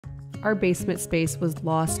our basement space was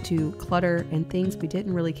lost to clutter and things we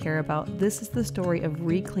didn't really care about, this is the story of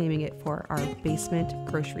reclaiming it for our basement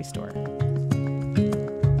grocery store.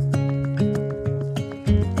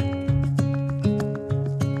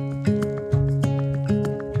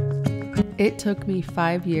 It took me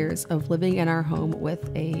 5 years of living in our home with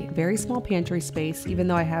a very small pantry space, even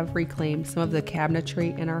though I have reclaimed some of the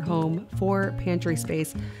cabinetry in our home for pantry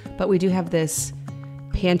space. But we do have this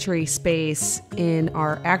pantry space in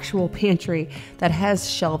our actual pantry that has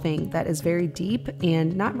shelving that is very deep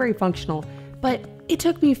and not very functional. But it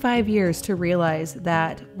took me 5 years to realize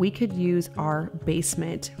that we could use our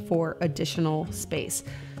basement for additional space.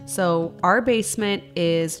 So our basement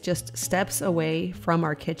is just steps away from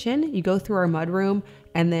our kitchen. You go through our mudroom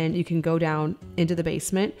and then you can go down into the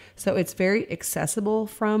basement. So it's very accessible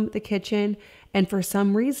from the kitchen. And for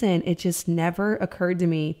some reason, it just never occurred to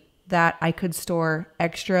me that I could store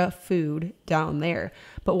extra food down there.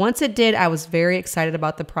 But once it did, I was very excited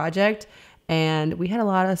about the project. And we had a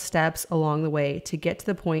lot of steps along the way to get to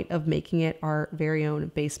the point of making it our very own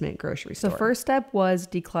basement grocery store. The first step was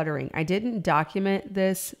decluttering. I didn't document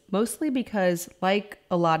this mostly because, like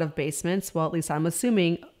a lot of basements, well, at least I'm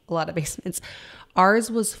assuming a lot of basements,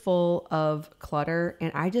 ours was full of clutter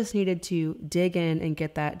and I just needed to dig in and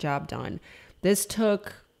get that job done. This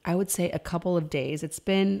took, I would say, a couple of days. It's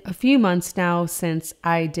been a few months now since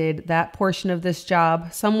I did that portion of this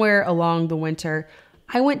job. Somewhere along the winter,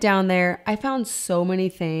 I went down there, I found so many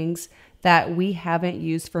things that we haven't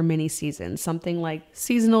used for many seasons. Something like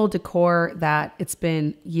seasonal decor that it's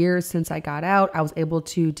been years since I got out. I was able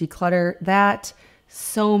to declutter that.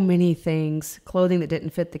 So many things, clothing that didn't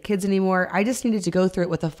fit the kids anymore. I just needed to go through it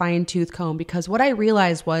with a fine-tooth comb because what I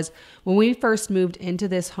realized was when we first moved into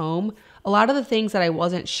this home, a lot of the things that I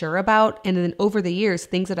wasn't sure about, and then over the years,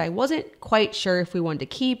 things that I wasn't quite sure if we wanted to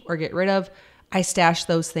keep or get rid of, I stashed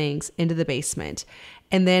those things into the basement.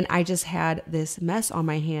 And then I just had this mess on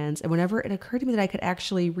my hands. And whenever it occurred to me that I could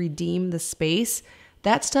actually redeem the space,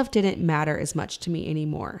 that stuff didn't matter as much to me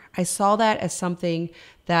anymore. I saw that as something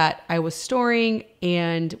that I was storing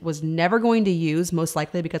and was never going to use, most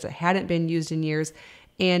likely because it hadn't been used in years.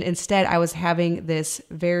 And instead, I was having this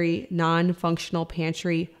very non-functional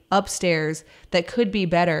pantry upstairs that could be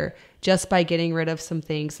better just by getting rid of some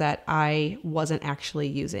things that I wasn't actually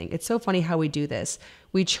using. It's so funny how we do this.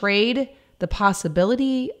 We trade the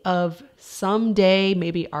possibility of someday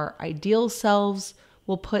maybe our ideal selves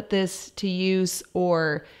will put this to use,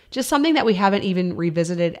 or just something that we haven't even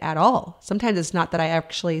revisited at all. Sometimes it's not that I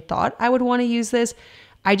actually thought I would want to use this.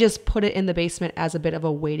 I just put it in the basement as a bit of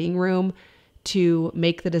a waiting room to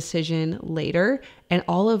make the decision later. And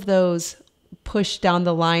all of those push down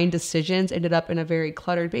the line decisions ended up in a very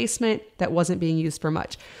cluttered basement that wasn't being used for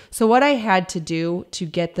much. So what I had to do to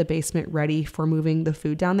get the basement ready for moving the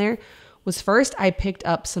food down there was first I picked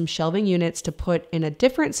up some shelving units to put in a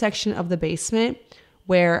different section of the basement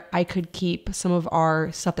where I could keep some of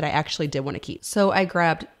our stuff that I actually did want to keep. So I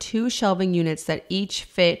grabbed 2 shelving units that each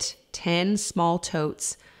fit 10 small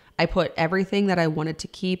totes. I put everything that I wanted to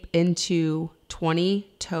keep into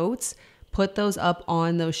 20 totes, put those up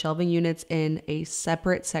on those shelving units in a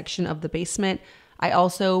separate section of the basement. I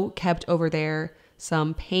also kept over there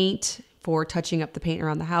some paint for touching up the paint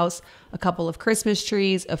around the house, a couple of Christmas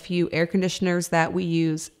trees, a few air conditioners that we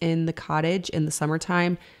use in the cottage in the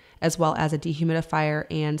summertime, as well as a dehumidifier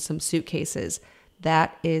and some suitcases.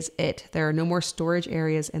 That is it. There are no more storage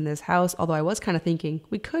areas in this house, although I was kind of thinking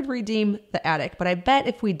we could redeem the attic, but I bet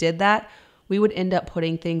if we did that, we would end up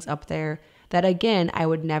putting things up there that, again, I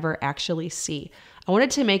would never actually see. I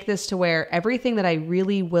wanted to make this to where everything that I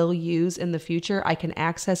really will use in the future, I can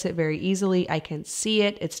access it very easily. I can see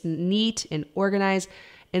it. It's neat and organized.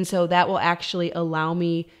 And so that will actually allow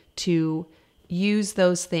me to use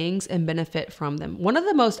those things and benefit from them. One of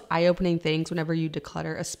the most eye-opening things whenever you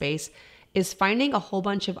declutter a space is finding a whole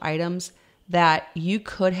bunch of items that you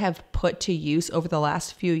could have put to use over the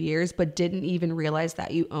last few years, but didn't even realize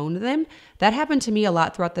that you owned them. That happened to me a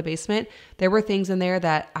lot throughout the basement. There were things in there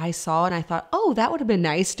that I saw and I thought, oh, that would have been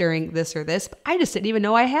nice during this or this, but I just didn't even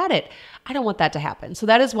know I had it. I don't want that to happen. So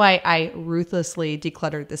that is why I ruthlessly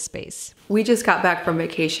decluttered this space. We just got back from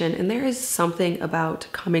vacation and there is something about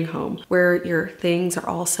coming home where your things are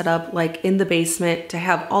all set up like in the basement to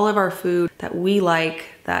have all of our food that we like,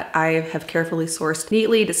 that I have carefully sourced,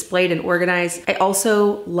 neatly displayed and organized. I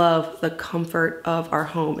also love the comfort of our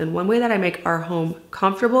home. And one way that I make our home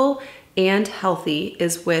comfortable and healthy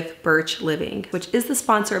is with Birch Living, which is the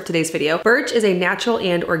sponsor of today's video. Birch is a natural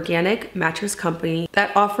and organic mattress company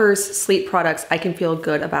that offers sleep products I can feel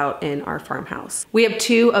good about in our farmhouse. We have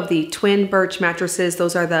 2 of the twin Birch mattresses.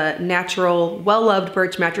 Those are the natural, well-loved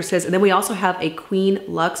Birch mattresses. And then we also have a Queen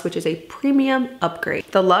Luxe, which is a premium upgrade.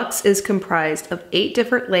 The Luxe is comprised of 8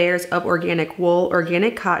 different layers of organic wool,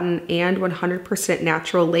 organic cotton, and 100%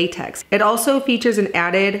 natural latex. It also features an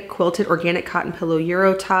added quilted organic cotton pillow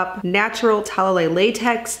Euro top, natural tallow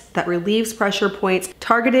latex that relieves pressure points,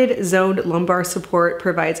 targeted zoned lumbar support,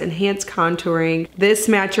 provides enhanced contouring. This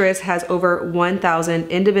mattress has over 1,000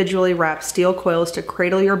 individually wrapped steel coils to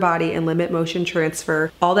cradle your body and limit motion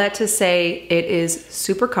transfer. All that to say, it is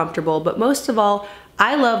super comfortable, but most of all,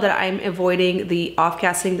 I love that I'm avoiding the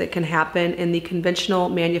off-gassing that can happen in the conventional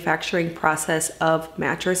manufacturing process of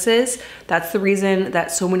mattresses. That's the reason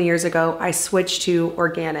that so many years ago I switched to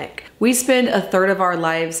organic. We spend a third of our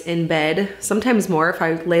lives in bed, sometimes more if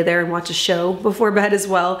I lay there and watch a show before bed as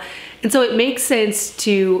well. And so it makes sense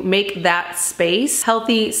to make that space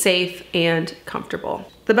healthy, safe, and comfortable.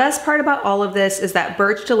 The best part about all of this is that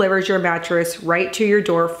Birch delivers your mattress right to your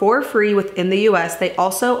door for free within the US. They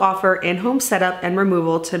also offer in-home setup and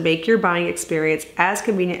removal to make your buying experience as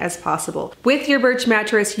convenient as possible. With your Birch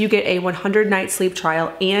mattress, you get a 100-night sleep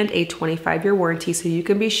trial and a 25-year warranty, so you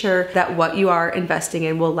can be sure that what you are investing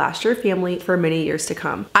in will last your family for many years to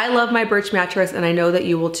come. I love my Birch mattress, and I know that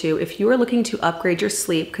you will too. If you are looking to upgrade your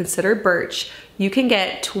sleep, consider Birch. You can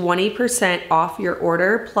get 20% off your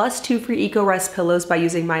order plus 2 free Eco Rest pillows by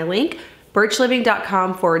using my link,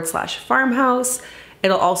 birchliving.com/farmhouse.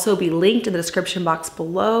 It'll also be linked in the description box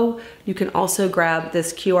below. You can also grab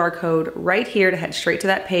this QR code right here to head straight to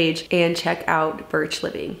that page and check out Birch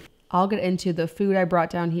Living. I'll get into the food I brought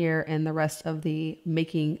down here and the rest of the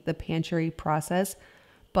making the pantry process.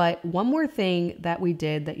 But one more thing that we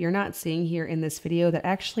did that you're not seeing here in this video that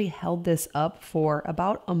actually held this up for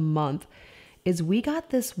about a month is we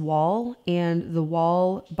got this wall, and the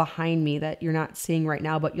wall behind me that you're not seeing right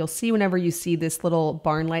now, but you'll see whenever you see this little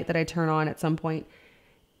barn light that I turn on at some point,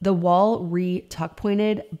 the wall re-tuck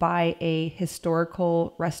pointed by a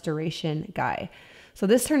historical restoration guy. So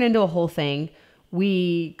this turned into a whole thing.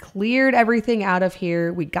 We cleared everything out of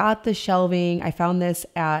here. We got the shelving. I found this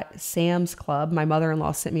at Sam's Club. My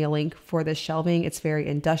mother-in-law sent me a link for this shelving. It's very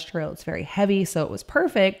industrial. It's very heavy, so it was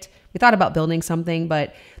perfect. We thought about building something,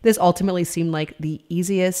 but this ultimately seemed like the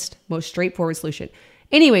easiest, most straightforward solution.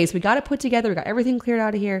 Anyways, we got it put together. We got everything cleared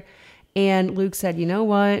out of here. And Luke said, you know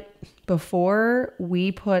what? Before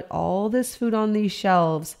we put all this food on these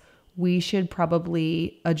shelves, we should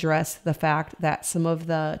probably address the fact that some of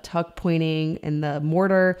the tuck pointing and the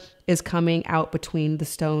mortar is coming out between the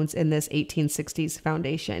stones in this 1860s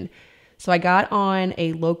foundation. So I got on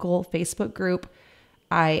a local Facebook group.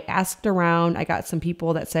 I asked around. I got some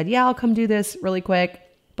people that said, yeah, I'll come do this really quick.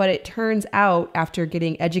 But it turns out, after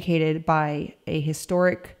getting educated by a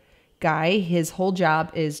historic guy, his whole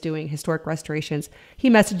job is doing historic restorations. He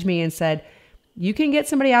messaged me and said, you can get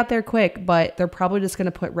somebody out there quick, but they're probably just going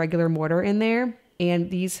to put regular mortar in there.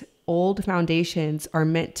 And these old foundations are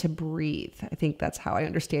meant to breathe. I think that's how I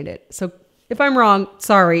understand it. So if I'm wrong,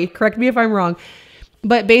 sorry, correct me if I'm wrong.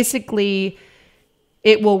 But basically,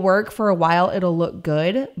 it will work for a while. It'll look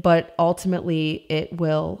good, but ultimately it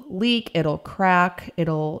will leak, it'll crack,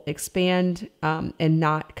 it'll expand and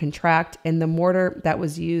not contract. And the mortar that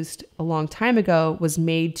was used a long time ago was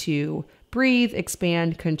made to breathe,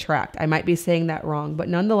 expand, contract. I might be saying that wrong, but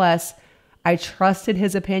nonetheless, I trusted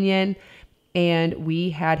his opinion, and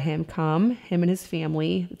we had him come, him and his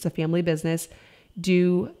family, it's a family business,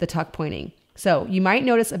 do the tuck pointing. So you might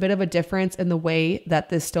notice a bit of a difference in the way that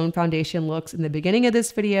this stone foundation looks in the beginning of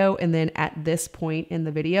this video and then at this point in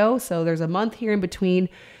the video. So there's a month here in between,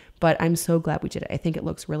 but I'm so glad we did it. I think it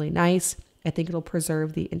looks really nice. I think it'll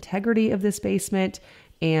preserve the integrity of this basement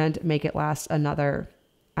and make it last another,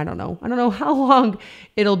 I don't know how long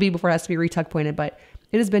it'll be before it has to be re-tuck pointed, but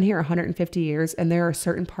it has been here 150 years, and there are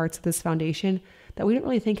certain parts of this foundation that we don't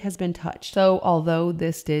really think has been touched. So although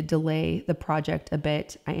this did delay the project a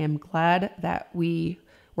bit, I am glad that we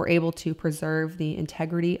were able to preserve the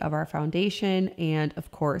integrity of our foundation. And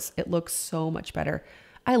of course, it looks so much better.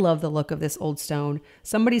 I love the look of this old stone.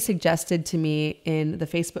 Somebody suggested to me in the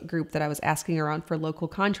Facebook group that I was asking around for local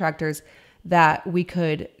contractors that we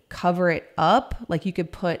could cover it up. Like you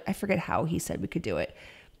could put, I forget how he said we could do it,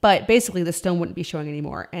 but basically the stone wouldn't be showing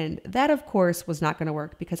anymore. And that of course was not going to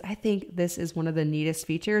work, because I think this is one of the neatest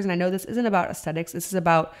features. And I know this isn't about aesthetics. This is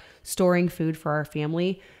about storing food for our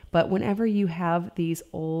family, But whenever you have these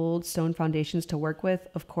old stone foundations to work with,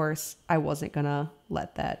 of course, I wasn't gonna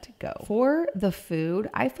let that go. For the food,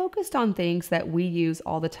 I focused on things that we use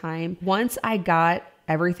all the time. Once I got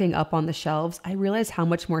everything up on the shelves, I realized how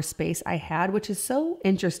much more space I had, which is so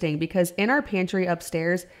interesting because in our pantry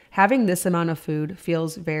upstairs, having this amount of food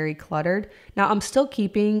feels very cluttered. Now I'm still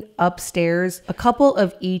keeping upstairs a couple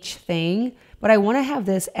of each thing, but I want to have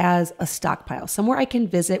this as a stockpile, somewhere I can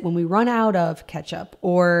visit when we run out of ketchup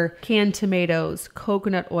or canned tomatoes,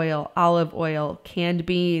 coconut oil, olive oil, canned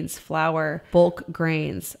beans, flour, bulk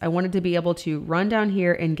grains. I wanted to be able to run down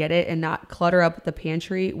here and get it and not clutter up the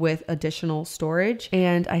pantry with additional storage.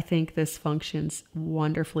 And I think this functions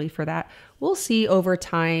wonderfully for that. We'll see over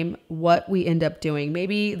time what we end up doing.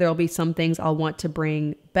 Maybe there'll be some things I'll want to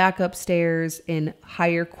bring back upstairs in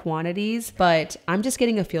higher quantities, but I'm just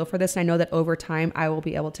getting a feel for this. And I know that over time I will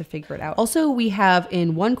be able to figure it out. Also, we have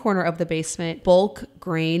in one corner of the basement bulk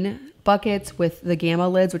grain buckets with the gamma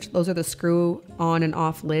lids, which those are the screw on and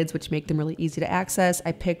off lids, which make them really easy to access.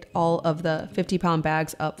 I picked all of the 50-pound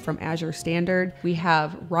bags up from Azure Standard. We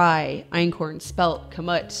have rye, einkorn, spelt,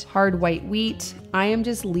 kamut, hard white wheat. I am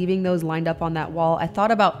just leaving those lined up on that wall. I thought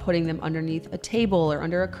about putting them underneath a table or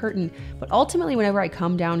under a curtain, but ultimately whenever I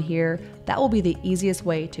come down here, that will be the easiest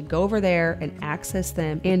way to go over there and access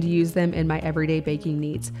them and use them in my everyday baking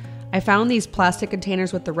needs. I found these plastic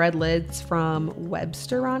containers with the red lids from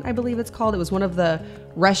Webstaurant, I believe it's called. It was one of the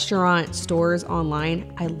restaurant stores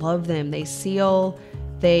online. I love them. They seal,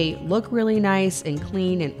 they look really nice and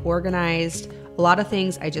clean and organized. A lot of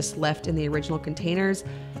things I just left in the original containers.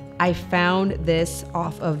 I found this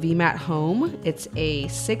off of VMat Home. It's a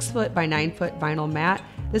 6-foot by 9-foot vinyl mat.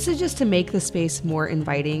 This is just to make the space more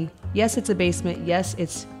inviting. Yes, it's a basement. Yes,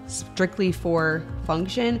 it's strictly for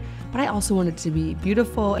function, but I also want it to be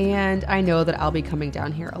beautiful, and I know that I'll be coming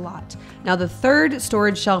down here a lot. Now the third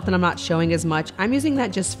storage shelf that I'm not showing as much, I'm using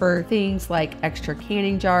that just for things like extra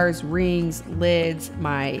canning jars, rings, lids,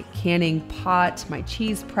 my canning pot, my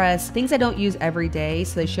cheese press, things I don't use every day,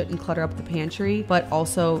 so they shouldn't clutter up the pantry, but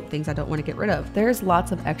also things I don't want to get rid of. There's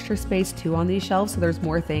lots of extra space too on these shelves, so there's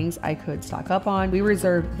more things I could stock up on. We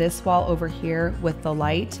reserved this wall over here with the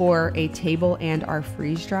light for a table and our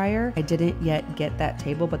freeze dryer. I didn't yet get that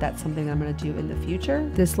table, but that's something that I'm going to do in the future.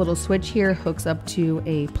 This little switch here hooks up to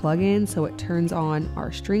a plug-in, so it turns on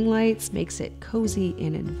our string lights, makes it cozy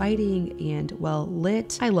and inviting and well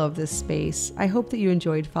lit. I love this space. I hope that you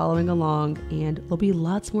enjoyed following along, and there'll be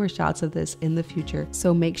lots more shots of this in the future,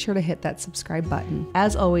 so make sure to hit that subscribe button.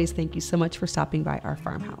 As always, thank you so much for stopping by our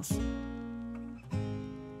farmhouse.